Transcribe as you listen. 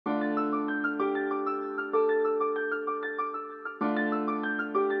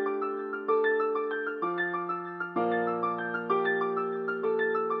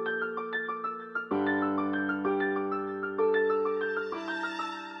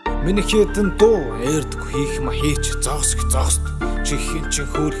Миний хэдэн дуу эрдгүү хийх ма хийч зогсох чихэн чин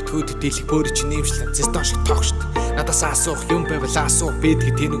хөөрх төд дийлэх бөөр чин нэмшлэн зэстон шиг тоогшд надаас асуух юм байвал асуух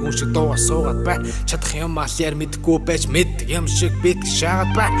бидг тэнийг хүн шиг дуу асуугаад бай чадах юм аль мэдгүй байж мэд юм шиг бит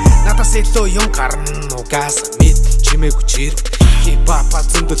шаагаад бай надаас илүү юм гарна угаас мэд чимээгүй чир хипапа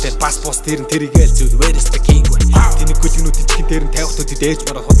зөндөлтэй бас бос тэргээл зүйл where's the king тэнийг гүлгнүүдийн чихэн дээр нь тавих төдий дээж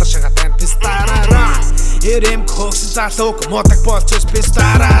мараа худар шагаад тань пистарара эрэм Koxaa залууг модаг болчихс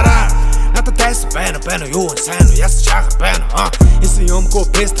пистарара надад тайс байна юу сайн уу яс чаага байна эсэн юмгүй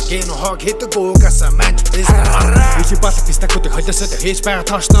пест гэнэ хог хэдэг угаса манч пистарара их балах пистакуудыг холиосоод хийж байгаа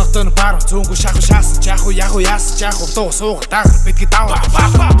тоошноотон бар зүүнгүй шаасан жаах уу яас жаах уу дуу сууга дагар бидги даваа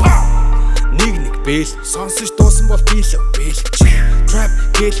нэг бэл сонсож дуусан бол бэл trap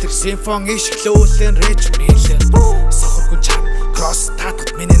гэлэр симфон ишглүүлэн рэч мэлэн сохор хүн чам кросс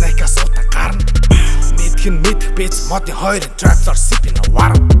татгад миний найка суута гарна мэдхэн мэдх бэц модын хоёрын traveler sipping a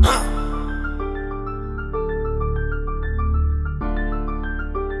water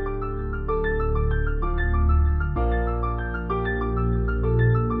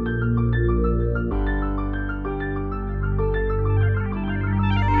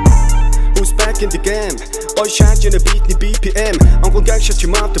Who's back in the game? Ой шааж на битний BPM Онгон гаг shut your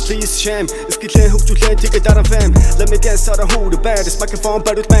mouth to please shame Скилээ хөгжүүлээ тэгээ дараа fam Let me get sort of who the baddest Microphone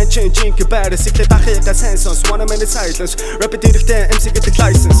барууд man changing about Сиклээ дахига sense 1 minute silence Rapid ирэхтэй MC гэдэг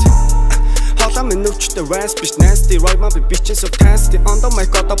license Хоолой минь нүчтэй rap биш nasty Right my bitches of tasty Under my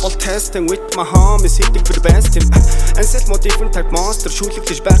god double testing With my homies hitting for the best team And set more different type monster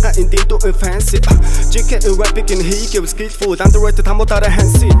Шүүлэгдэж байгаа энэ дэдүү fancy Жинхэнэ rapping in хийгээв skillful Underrated хамуудаараа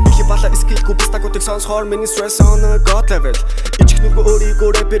handsy Их бала skillгүй бистагуудыг сонсохоор миний stress on a god level Ичих нүгөө өөрийгөө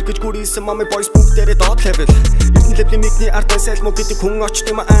rapper гэж гүрийсэн Mommy boys бүгдээрээ dot level Эрдэнэ левлийн мигний арт байсаал муу гэдэг хүн очт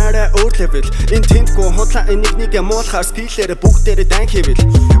юм арай өөр level Энэ тентгүй худлаа нэг муулахаар skillээрээ бүгдээрээ дан хийвэл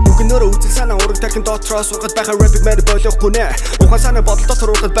Бүгнөөрөө үзэл санаа ураг тархин дотроос ургад байгаа rapping мэр болохгүй нэ Ухаан санаа бодол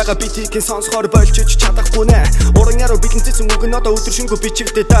дотор ургад байгаа битийг сонсохоор болчих чадахгүй нэ Уран яруу бэлэнцсэн өгнөдөө өдөр шингүү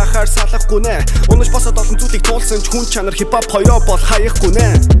бичигдээ дахаар салахгүй нэ Унаж босоод олон зүйлийг туулсан ч хүн чанар хипхоп хоёо бол хаяхгүй нэ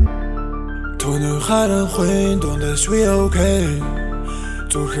Төнөө харахгүй дундас we okay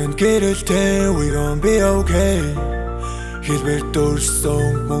Зүрхэнд гэрэлтэй we gon be okay Хэлбэр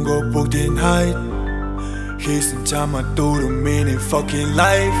дурсан мөнгө бүгдийн хайд Хийсэн чамаа дөрөв миний fucking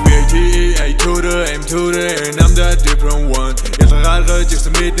life B.I.T.E. to the M to the and I'm the different one Ялгаргаж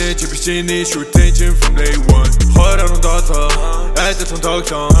ирсэн мэднэ чи бичээний shoot tension from day one Хорон дотоо айдсан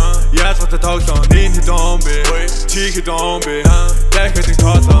тоглоом Ялгатай тоглоом энэ хэдэн бэ чи хэдэн бэ дахиад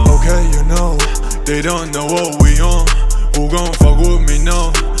тоглоом Okay you know they don't know what we on Who gon' fuck with me now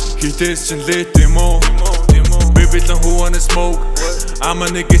Хитээс чин лет демо Baby who wanna smoke I'm a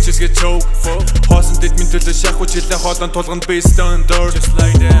nigga just get choked Хоосон дэд минь төлөө шахуу чилээ хоолон тулганд based on dirt Just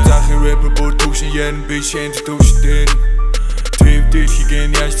like that Захын rapper бүр төвшин ярн би шэнд төвшин дээр Тэв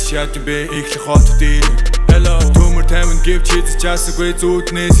дэлхийгэн яаж шаат юм бэ ихлэх хот дээр Hello Төмөр таймын Gibb чийдс часаггүй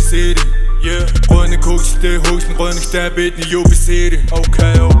зүуднээс сэрэ Yeah Гойны хөгжлтэй хөгжлөн гойногтай бидний юу бисэрэ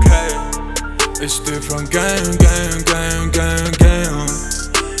Okay It's different gang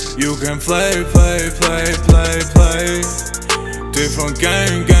You can play Different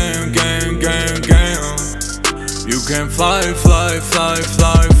gang You can fly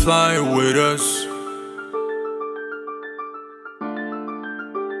with us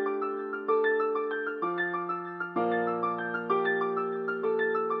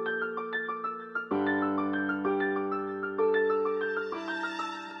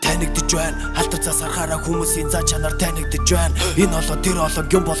Танигдж байна халтар цаас харахаараа хүмүүсийн заа чанар танигдж байна Энэ олоо тэр олоо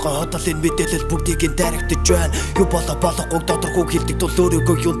юм болгоо hodol энэ мэдээлэл бүгдийг ин дайрагдж байна Юу болохгүй тодорхой хэлдэг тул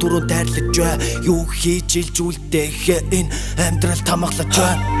өөрийгөө юун түрүүн дайрлаж байна Юу хийж илжүүлдэх энэ амьдрал тамгалж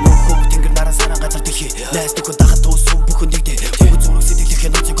байна Мөнхөө тэнгэр наран саран газар дэлхий найсдаг хүн дахад туусан бүхэн нэгдээ Хүүг зураг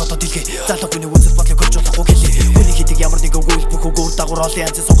сэтгэлийнхээ нууцыг одоо дэлхий залуу хүний үзэл бодлыг олж болохгүй гэлээ Хүний хитэг ямар нэг өгөөл бүхэн гүр дагуур олон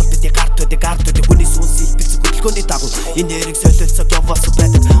янзын сонголт бидний гарт өдөө хүний сүнс илбэлцэх хөдөлгөөний дагуу энэ эрэг солилцог явуулсан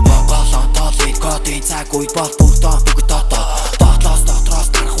байдаг Монголоо тоолыг кодын цаг үед бол бүрдөө бүгд дотоос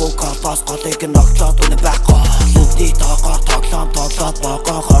гарах колоос голыг ноглоод үнэ байхгүй Бүгдий тоогоор тоглоод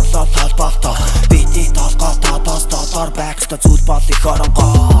богоо хорлол толботоо Бидний толгой тодоос дотор байхста зүйл бол их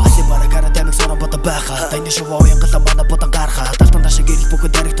оронгоо Аси баракара тамиг сорон бота байха Тайны шувоо янгалан мана бодан гарха Талтан дашиг ирэл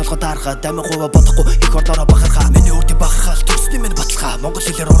бүгд дариг толгой дарха Дамин хуваа бодохгүй их ордороо бахарха Миний үрдий бахархал төрсний минь баталха Монгол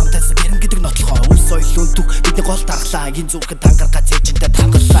хэлээр уран таньсан гэрэм гэдэг нотлохоо Үл соёл өнтүх бидний гол дархлаа Энэ зүрхэд тангаргаа зээжинтэй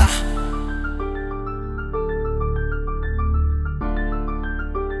тангаллаа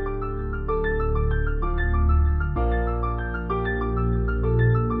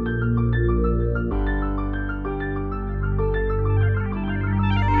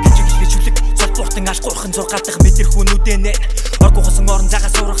Хатан алгуурхан зур гадах мэдэрх үнүүдэнэ оргуухан орон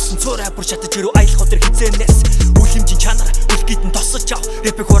загаас ургасан цуурай бүр шатаж ирүү аялах өдөр хизээнээс үл хэмжин чанар үл гидэн тосож ав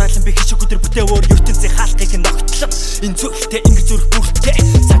рэпиг хураалан би хишиг өдөр бүтээвөр ертөнцийн хаалгыг ногтлон энэ зүйлтэй ингэр зүрх бүртээ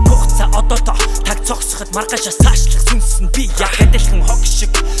цаг хугацаа одоото таг цогсоход маргаашаа саашлах сүнс нь би яг адилхан хог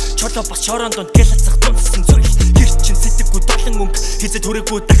шиг чолоо бас шорон донд гэлэлцэх тунсан зүйл гэрчин сэтгэвгүй долон өнгө хизээ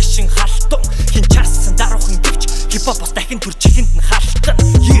төрөөгүй дагшин халтун хин чаасан даруухан гэвч хипхоп бас дахин төр чихэнд нь халтан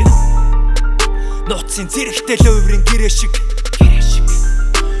нууцын зэрэгтэй лөврийн гэрээ шиг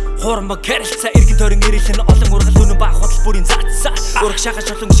Хормог хэрэлцээ эргэн тойрон ирэлэн олон ургал үнэн ба худал бүрийн заацаа ураг шахаж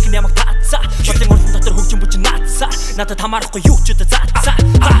олон гიშгэн ямаг таацаа болын урдан дотор хөгжин бүчин наацаа надад хамаарахгүй юу ч удаа заацаа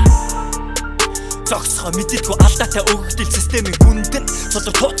зогсохоо мэдээгүй алдаатай өгөгдөл системийн хүндэн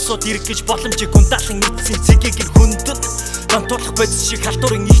цодор тууцсууд ирэх гэж боломжийг гундаалan эцсийн цэгийг нь хүндэн гантуулах бодис шиг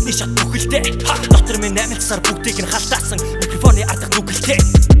халтуурын ихний шат бүхэлдээ дотор минь 8 сар бүгдийг нь халтаасан микрофоны ардах нүгэлтэй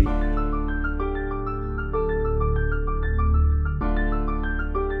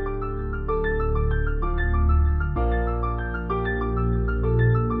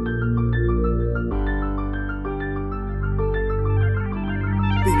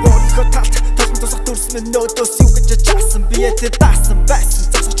Нотос юу гэж чаасан биетэй даасан байсан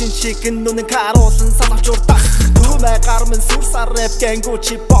зогсож ин шиг нүнэн каруулан санаач урдах түмэ гармын сүрсар рэп гэнгүү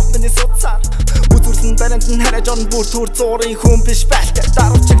чи попны суцаар үзүрлэн баримт нь хараж он бүр түр зургийн хүн биш байлтай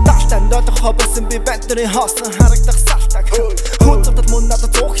даруучиг талтай нотох хобсон би бэтэрийн хоосон харагдах салтаг хүнцэд мөн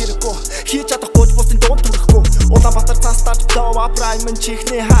надад зуух хэрэггүй хийж чадахгүй бусдын дунд төрөхгүй Улаанбаатар цаастаж дова праймын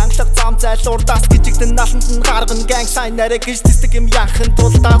чихний хангалах зам зайлуурдаас гिचигдэн наланд нь гарган гэнг сайн нарыг гэж тисдэг юм яхан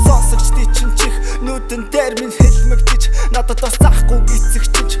тулдаа сонсогч тийчин чих нүдэн дээр минь хэлмэгдэж надад бас захгүй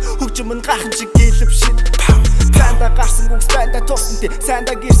гисэгчж хөгжим нь гахын чиг гэлэв шин Санда гарсан гүгс банда туссан би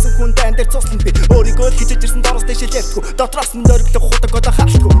санда гэрсэн хүн дан дээр цуслан би өөрийгөө л хичээж ирсэн дороос дэшээ левтгүй дотроос нь өргөлөг худаг одоо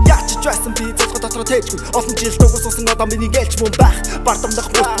хаалгүй яачж байсан би золго дотроо тэжгүй олон жил дугуйс усан одоо миний гэлч мөн байх бардамдах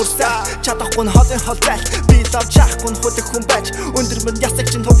бүрсээ чадахгүй нь холын хол байл би лав чахгүй худаг хүн байж өндөр минь ясаг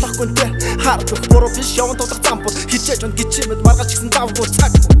чин тоглохгүй нэ хардах буруу биш яван тулах замбууд хичээж он гिचимэд маргач гисэн давгүй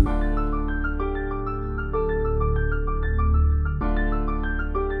цаггүй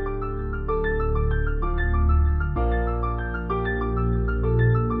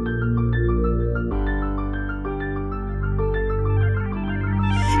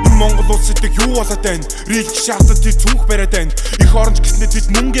Монгол улс гэдэг юу болоод байна? Рилж шаардад тэр цүнх бариад байна. Их оронч гэснээр бид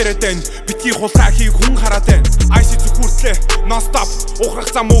мөнгө яриад байна. Битгий хулгай хийг хүн хараад байна. IC зүгүүртлээ non stop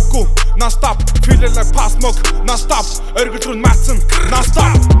ухрах зам үгүй non stop feel like pass mog non stop өргөл рүү маацсан non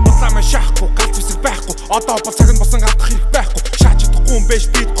stop улаамаа шахахгүй галз үсэг байхгүй одоо бол цаг нь босон гадах хэрэг байхгүй шаач чадахгүй юм биш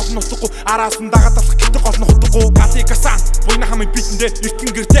бид гол нь утгагүй араас нь дагаад алах гэдэг гол нь утгагүй Koxaa Буйнаа хамын битэндээ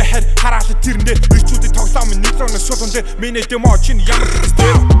эртхэн гэртээ харь хараалт тэрнээ ирчүүдийн тоглоом нэлоноос шулундээ миний демо чинь ямар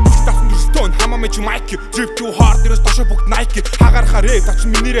гэстэй Тасан дүрстон хамаач майк drip too hard дээрээс дошоо бүгд Nike хагарахаар тач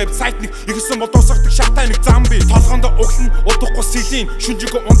миний рэп сайт нэг ихсэн бол дуусгадаг шатай нэг зам би толгоонд углан удахгүй силийн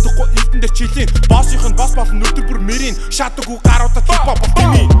шүнжигээ унтахгүй эрдэн дээр чилийн боссийнх нь босс болон өдөр бүр мэрийн шатаггүй гаруудад хипхоп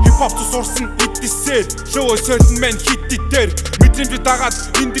болтны хипхоп цус урсан эддисээр лөө солин мен хитти дээр мэдрэмж дагаад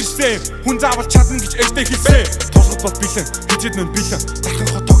эндэрсэн хүн заавал чадна гэж ээжтэй хэлсэн толгод бол бэлэн хижээд мэн бэлэн захын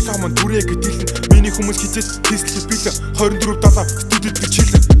хот тоглоо мань дүрээ гэдэлэн миний хүмүүс хизээд тэслэх бэлэн 24/7 студид гэж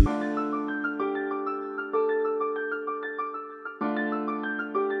чилэн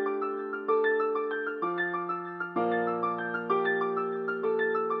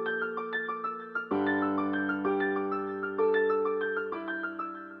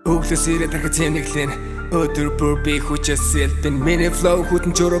Өглөөс ирээд дахиад цэнэглэн өдөр бүр би хүчээс сэлбэн миний flow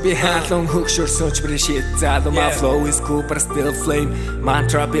хүтэн чөрөө би хаалон хөгшөрсөн ч shit залуу my flow is cool but still flame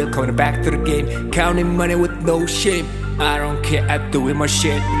mantra bill coming back to the game counting money with no shame I don't care I do it my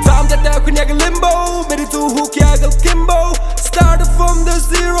shit Time that I can яг limbo мэри зүү хүүк яг Kimbo started from the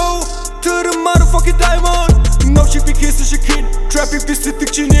zero to the motherfucking diamond No shit би хийсэн шиг хин traffic би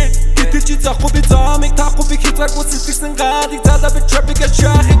сэтгэж чинээ гэтэл чи захгүй би замыг таахгүй би хязгааргүй сэтгэсэн гадыг залаа би traffic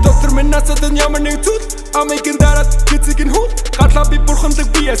ашаахи доктор минь насад нь ямар нэг зүйл амигийн дараад гэцэг нь хул гарлаа би бурхандаг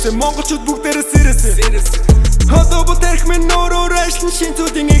биэсэ монголчууд бүгдээрээ сэрээсэ Хадаа бүтэрх минь нөрөөр ажиллан шин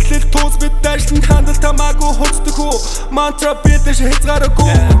зүйлийн эхлэл туус бид ажиллан хандал тамаагүй хуцдаг хөө мантра бидэш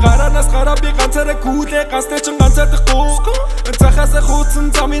хязгааргүй гараанаас гараа би ганцаараа гүйлээ ганцтай чин ганцаардахгүй захаас хууцсан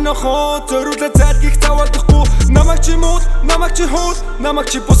замын охоо зөрүүлээ зайлгих таваадахгүй намайг чи муул намайг чи хуул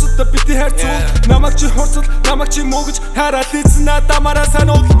намайг чи бусадтай бити хайрцуул намайг чи хурцл намайг чи мөгж хараад ийсэн надамаараа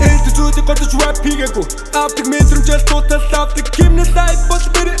сануул элдэ зүйлийг годож rap хийгээгүй авдаг мэдрэмжэл тутал авдаг химнэ лайф бол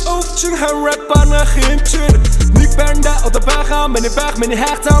бэрэ өвчин rap бана хэмчээр Нэг бэрнда одоо байхаа миний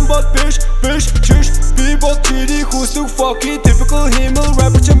хайцан бол биш чиш би бол чири хүсдэг fucking typical himmel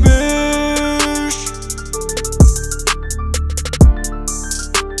rapper чин биш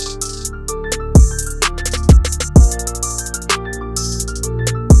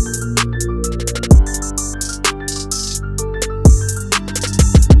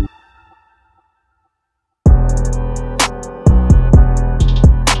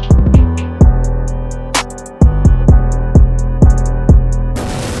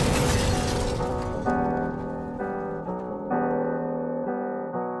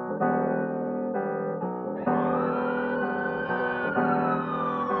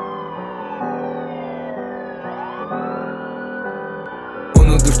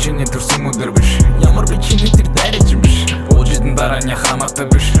чиний төрсөн өдөр биш ямар би чиний тэр дайраж юм биш уужидэн дарааны хамаатай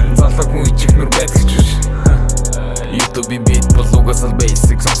биш залуу хүн ичих нүр байдаг ч биш YouTube beat болугаас ал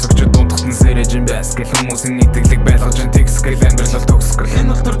basic сонсогч дундахтан сэрэж юм байс гэх хүмүүсийн нийтэглэг байлгаж ин текст гэл амьдрал төгсгөр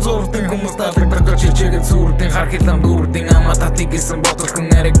энэ дотор зурдын хүмүүс таалагддаг чичээгээ зүрдэн хар хилам дүүрдэн амаа татыг гэсэн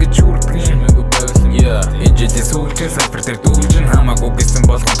бодлохын ариг гэж үрдэн шимээгүй байвал инжитэй сүүлчээ сафар дээр дүүлжин хамаагүй гэсэн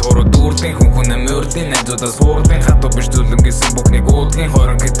болгон туруу дүүрдэн хүн мөрдэн найзуудаас хуурдэн хатуу биш зүлэн гэсэн бүхнийг уудгийн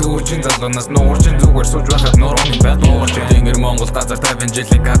хорон гэтүүрчин залуунаас нуурчин зүгээр сууж байхад нурууны байдуурчин тэнгэр Монгол газар 50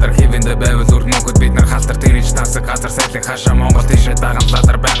 жилийн кадр хэвэндэ байвал үр мөнгөд бид нар халтар тэрэж тасаг газар сайлын хашаа Монгол тийшээ даган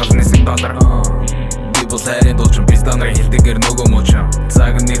ладар байгаль нэсийн доллар би бол хайрын дуучин пистанаар хилдэгэр нөгөө муучин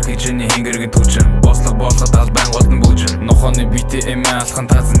цаг нэрхий чиний хингэргийн түүчин бослог болоход албан голдон бүжин нохооны BTM алхан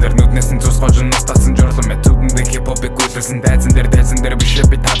таасан дээр нүднээс нь цус гожин нас тасан жорлон мэт зүгэндээ хипхопыг гүйлсэн дайзан дээр биш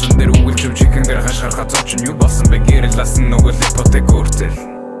би таасан дээр үгэлжим чихэн дээр хашгирхаа зовчин юу болсон бэ гэрэл ласан нөгөө липотек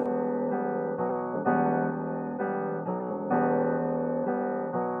үртэл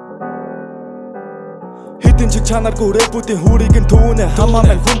Хитэн чиг чанаргүй рэпүүдийн хүрийг нь түүнэ хамаа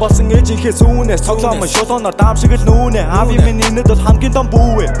мань хүн болсон ээжийнхээ сүүнэ цоглоомон шулуунаар даам шиг л нүүнэ ави минь энэд бол хамгийн том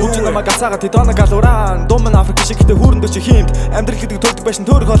бүүвэ бүгд намайг гацаага титона галуран думан Африк шигтэй хүрэн дөч химт амьдрал гэдэг төрдөг байшин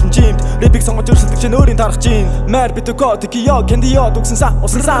төрөх олон жимт рэпик сонгож өрсөлдөг чинь өөрийн тарах жин Mad.O тикиё кэндиё дүгсэн са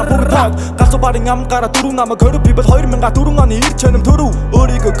усан са бүгд таг галзуу барын ам гараа дөрөв намайг хорив people 2004 оны ирж чанам төрөв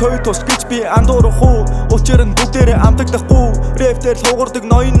өөрийгөө койтос гэж би андуурах уу учир нь бүгдээрээ амтагдахгүй рэп дээр л хугардаг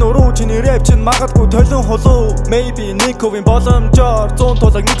ноён нуруу чиний рэп чинь магадгүй толон холоо maybe Nikovin боломжоор 100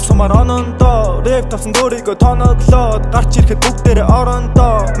 тулаг нэг сумаар онондоо рэп тавсан өөрийгөө тоноглоод гарч ирэхэд бүгдээрээ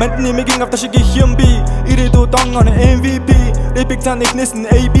орондоо мандны мегийн авта шиг их юм би ирээдүйд онгоны MVP рэпик цан ихнээс нь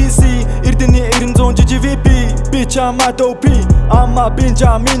ABC Erdene 900 GGVP bitch I'm Mad.O Ама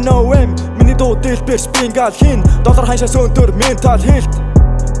Benjamin OM миний дуу дэлбэр спингал хин доллар ханшаа сөндөр ментал хэлт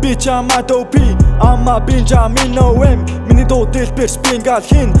bitch I'm Mad.O Ама Benjamin OM миний дуу дэлбэр спингал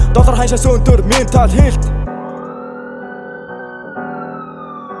хин доллар ханшаа сөндөр ментал хэлт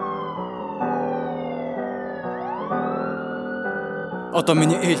Одоо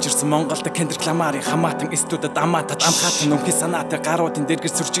миний ээлжирсэн Монголд Кендрик Ламарын хамаатан студид амаатад амхаатан өмхий санаатай гаруудын дэргэр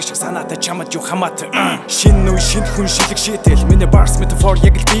сүрчиг шиг санаатай чамд юу хамаатай Шин үе шин хүн шилэг шийтэл миний bars metaphor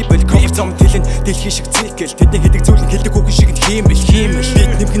яг л библ cover зам тэлэн дэлхий шиг цикл тэдний хэдэг зүйл нь хэлдэг үгэн шиг нь хиймэл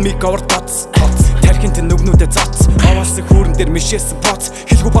бит нэмхэн миг овор доц тархинд нүгнүүдэд зоц аваасан хүүрэн дээр мишээсэн поц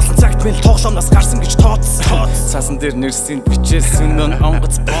хэлгүй болсон цагт мэл тоглоомноос гарсан гэж тооц цаасан дээр нэрсийн бичээсэн өн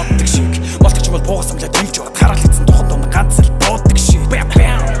онгоц боддог шиг болтогч бол буугасан мэлээ дэмж бод хараал хийсэн тухад том ганц л буудаг шиг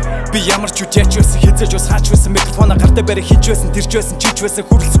би ямар ч үжээч байсан хизээж ус хаач байсан микрофона гартаа барь хийж байсан тэрж байсан чиж байсан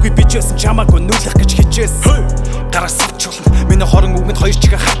хүрлцгүй бич байсан чамаагүй нүүлэх гэж хичээсэн гараас авчулна миний хорон үгэнд хоёр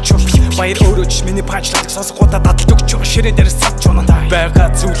чигээ хавчулна баяр өөрөө ч миний панчлаг сонсгуудаа дадалж өгч байгаа ширээ дээрээс савч унаа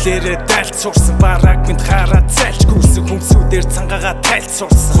байгаа зүйлээрээ дайлт сурсан бараг минь хараа зайлч гүйлсэн хүмсүүдээр цангагаа тайлт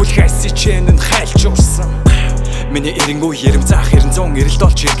сурсан хүлхайс чэнэнд хайлч урсан Миний эрингүү ярим заах 900 эрэлт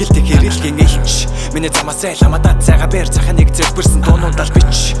олж эргэлдэг хэрэлгийн элч Миний замаас ламадаа цайга бэр цахаа нэг зэлбэрсэн дуунуудал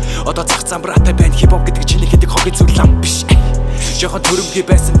бич Одоо зах замбраатай байна хипхоп гэдэг чиний хэдэг хогийн зүйл лам биш Жохон төрөмгий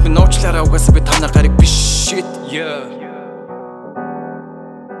байсан минь нуучлаараа угаасаа би танаар гариг биш shit yeah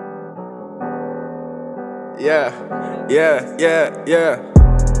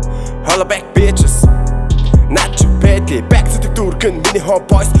Holla back bitches Not too badly Back to the Turken Mini hot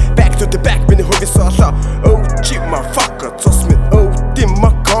boys Back to the back Mini huggy sala Oh Gibb motherfucker Tos min Oh Dim my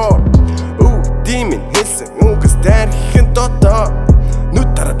car Oh Dimin Hilsen Ungas därhen dotta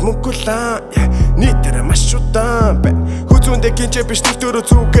Nuttarat mungkulaan Niitärä mashutaan Hutsuunde kinche Bishtirturu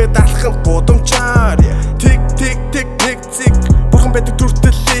Zuuket Alhan Qudumchaar Tik tik tik tik tik Borhan betu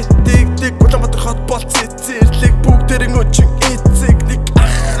turteli Tik tik Gulamatur hot bolt Sitsirlik Bugdering uching Itsik Nik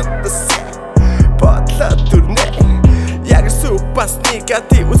Бас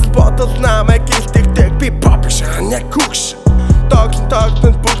негатив үсэл бодол намайг гэлтэгдэг би pop шаняа күгш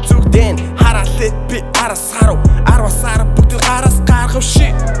Тоглон бүх зүгдэн хараалт би араас харав 10 сар бүгд гараас гаргав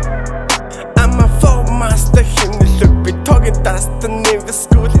shit I'm a flow master хэмнэлэг би тогийн дастан нэвс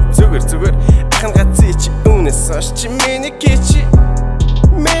гүлийн зүгээр ахын гаций чи үнэс ош чи миний кичи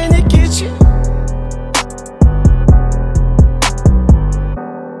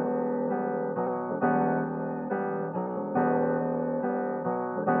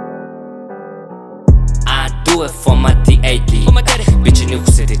Do it for my DAD Бичний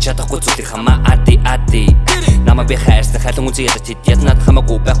хүсэж чадахгүй зүйлийг хамаа ади Намаа би хайрсан халуун үзий ядаж тэд яднаад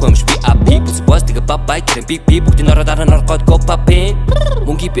хамаагүй байхгүй юмш би апи Бүс бос тэгээ бабай гэрэн биг би бүгдийн ороо дараа норгоод го папин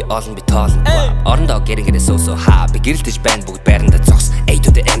Мөнгө би олон би тоолн Орондоо гэрэн сөөсөө хаа би гэрэлтэж байна бүгд байранда зогс A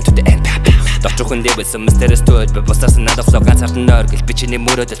to the M to the N Дорчхон дэвэлсэн mysterious тууд би бусдаас надад фло ганцаард нойр гэл би чиний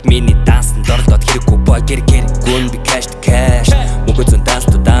мөрөдөлт миний дансан дорлоод хэрэггүй бой гэр гүн би cash to cash мөнгө зэн dance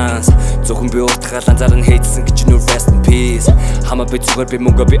to dance зөвхөн би уутахаар ланзаар нь хийдсэн гэж нүр rest in peace хамаа би зүгээр би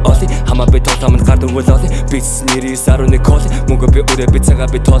мөнгө би оли хамаа би толтомд гар дөрвөл оли бис нэрий саруны коли мөнгө би өрөө би цагаа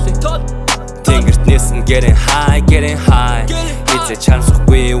би толи Тэнгэрт нээсэн getting high It's a chance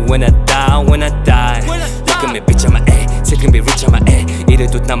we when I die Look at me bitch I'm a A Сэтгэн би rich I'm a A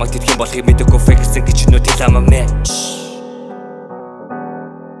Ирээдүйд намайг тэтгэн болохыг мэдээгүй фэксэн гэж нүд хэлэм амнэ